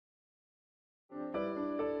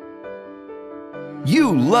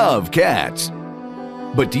You love cats.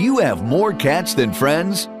 But do you have more cats than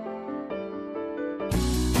friends?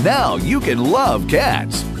 Now you can love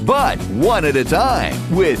cats, but one at a time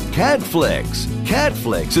with Catflix.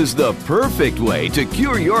 Catflix is the perfect way to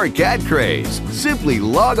cure your cat craze. Simply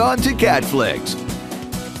log on to Catflix.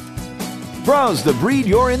 Browse the breed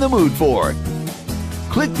you're in the mood for.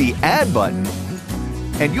 Click the Add button,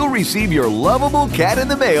 and you'll receive your lovable cat in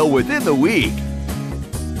the mail within the week.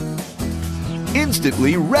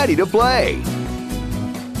 Instantly ready to play.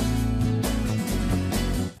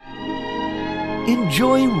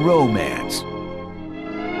 Enjoy romance.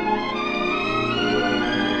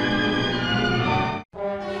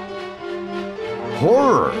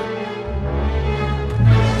 Horror.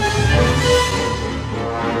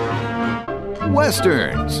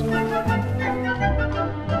 Westerns.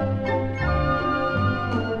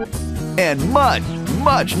 And much,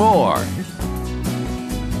 much more.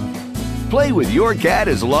 Play with your cat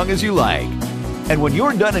as long as you like. And when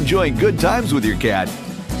you're done enjoying good times with your cat,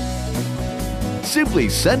 simply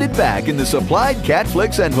send it back in the supplied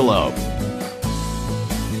Catflix envelope.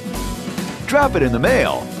 Drop it in the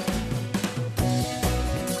mail.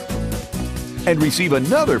 And receive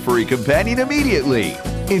another furry companion immediately.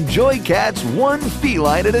 Enjoy cats one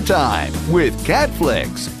feline at a time with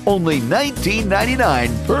Catflix. Only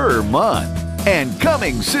 $19.99 per month. And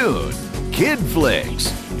coming soon,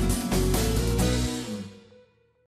 Kidflix.